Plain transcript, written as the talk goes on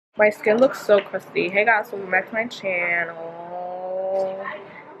My skin looks so crusty. Hey guys, welcome back to my channel.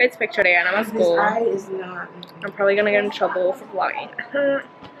 It's picture day and I'm at school. I'm probably gonna get in trouble for vlogging. And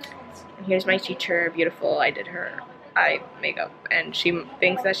here's my teacher, beautiful. I did her eye makeup and she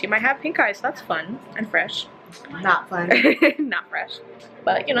thinks that she might have pink eyes, so that's fun and fresh. Not fun. Not fresh.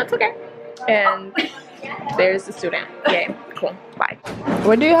 But you know, it's okay. And there's the student. Yay, cool. Bye.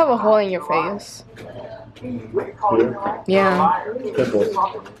 Why do you have a hole in your face? Yeah.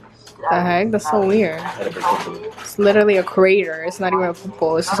 The heck? That's so weird. It's literally a crater. It's not even a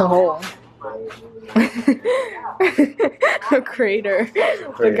pimple. It's just a hole. A crater.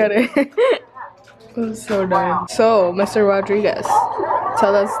 Look at it. That's so dumb. So, Mr. Rodriguez,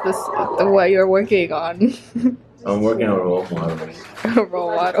 tell us what you're working on. I'm working on a role model. A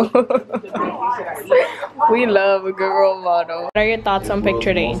role model. We love a good role model. What are your thoughts on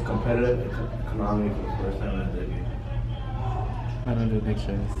picture day? Competitive economy for the first time in a decade. I don't do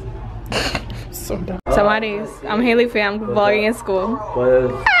pictures. So dumb. Somebody's. I'm Haley fam, vlogging in school.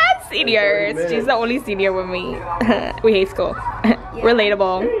 Seniors. She's the only senior with me. We hate school.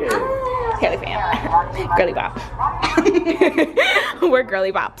 Relatable. Haley fam. Girly bop. We're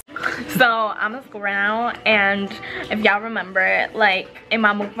girly bops. So I'm at school right now, and if y'all remember, like in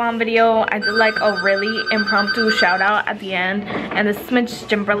my mukbang video, I did like a really impromptu shout out at the end, and this is Miss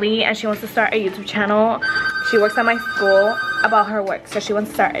Kimberly, and she wants to start a YouTube channel. She works at my school about her work, so she wants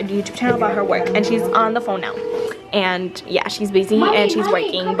to start a YouTube channel about her work, and she's on the phone now. And yeah, she's busy and she's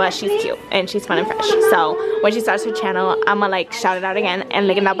working, but she's cute and she's fun and fresh. So when she starts her channel, I'm gonna like shout it out again and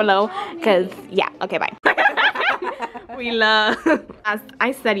link it down below, because yeah, okay, bye. We love, as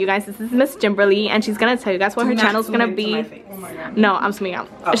I said, you guys, this is Miss Kimberly, and she's gonna tell you guys what her channel's gonna be. No, I'm swimming out.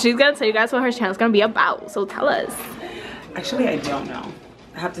 Oh. She's gonna tell you guys what her channel's gonna be about, so tell us. Actually, I don't know.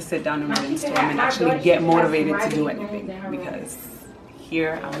 I have to sit down and brainstorm and actually get motivated to do anything, because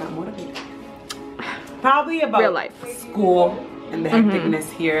here I'm not motivated. Probably about real life, school, and the hecticness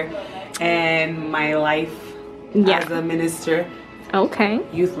here, and my life as a minister,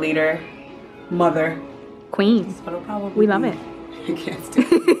 youth leader, mother, queen. We love it. I can't stand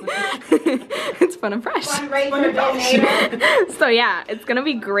it. It's fun and fresh. So yeah, it's gonna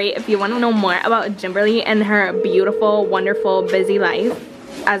be great. If you want to know more about Kimberly and her beautiful, wonderful, busy life,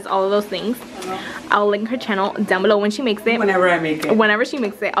 as all of those things, I'll link her channel down below when she makes it. Whenever I make it. Whenever she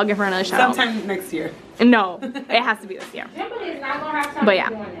makes it, I'll give her another shout out. Sometime next year. No, it has to be this year. But yeah.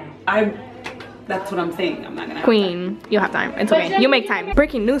 That's what I'm saying. I'm not gonna have Queen, time. you'll have time. It's okay. You make time.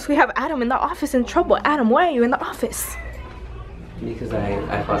 Breaking news, we have Adam in the office in trouble. Adam, why are you in the office? Because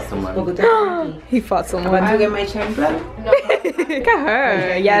I fought someone. He fought someone. Want to get my chin blood? Look at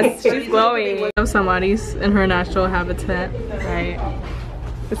her. Yes, she's glowing. Somebody's in her natural habitat, right?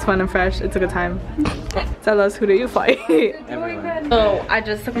 It's fun and fresh. It's a good time. Tell us, who do you fight? Everyone. So I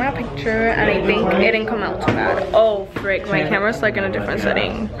just took my picture and I think it didn't come out too bad. Oh frick, my camera's like in a different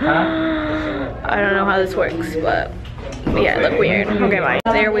setting. I don't know how this works, but yeah, it looked weird. Okay, bye.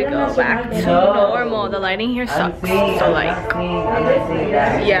 There we go, back to normal. The lighting here sucks. So like,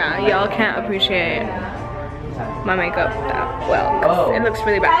 yeah, y'all can't appreciate my makeup that well, 'cause it looks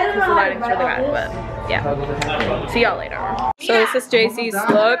really bad because the lighting's really bad, but yeah. See y'all later. So this is JC's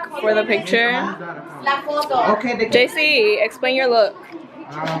look for the picture. Okay, JC, explain your look.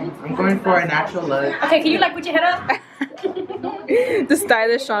 I'm going for a natural look. Okay, can you like put your head up? The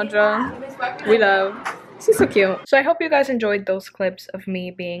stylish Chandra. We love. She's so cute. So I hope you guys enjoyed those clips of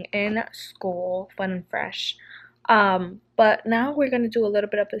me being in school, fun and fresh. But now we're gonna do a little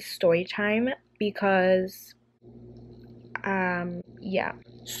bit of a story time because yeah.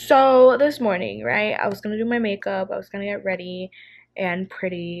 So this morning, right, I was gonna do my makeup, I was gonna get ready and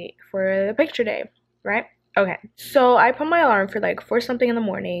pretty for the picture day, right? Okay, so I put my alarm for like 4 something in the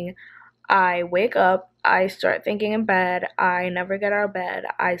morning. I wake up, I start thinking in bed, I never get out of bed,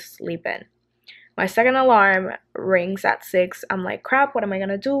 I sleep in. My second alarm rings at 6. I'm like, crap, what am I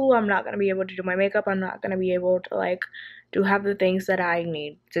gonna do? I'm not gonna be able to do my makeup. I'm not gonna be able to like have the things that I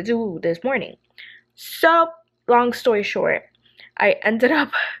need to do this morning. So long story short, I ended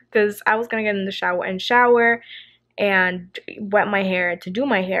up, because I was gonna get in the shower and wet my hair to do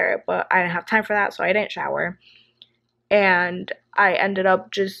my hair, but I didn't have time for that, so I didn't shower. And I ended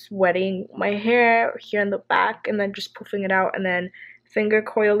up just wetting my hair here in the back and then just poofing it out and then finger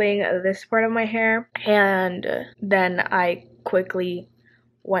coiling this part of my hair. And then I quickly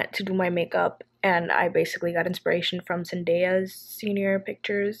went to do my makeup, and I basically got inspiration from Zendaya's senior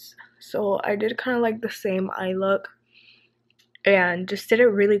pictures. So I did kind of like the same eye look and just did it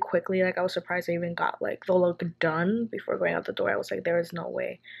really quickly. Like, I was surprised I even got like the look done before going out the door. I was like, there is no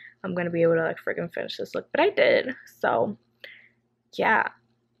way I'm gonna be able to like freaking finish this look, but I did. So yeah,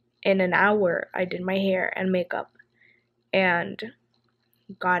 in an hour I did my hair and makeup and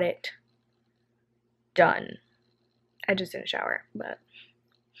got it done. I just didn't shower, but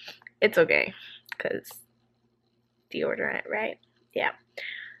it's okay because deodorant, right? Yeah.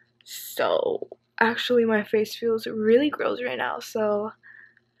 So actually my face feels really gross right now, so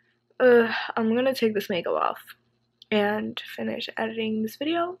I'm gonna take this makeup off and finish editing this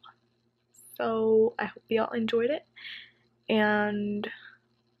video. So I hope y'all enjoyed it, and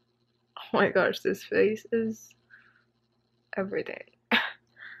oh my gosh, this face is everything.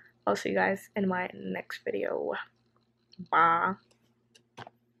 I'll see you guys in my next video. Bye.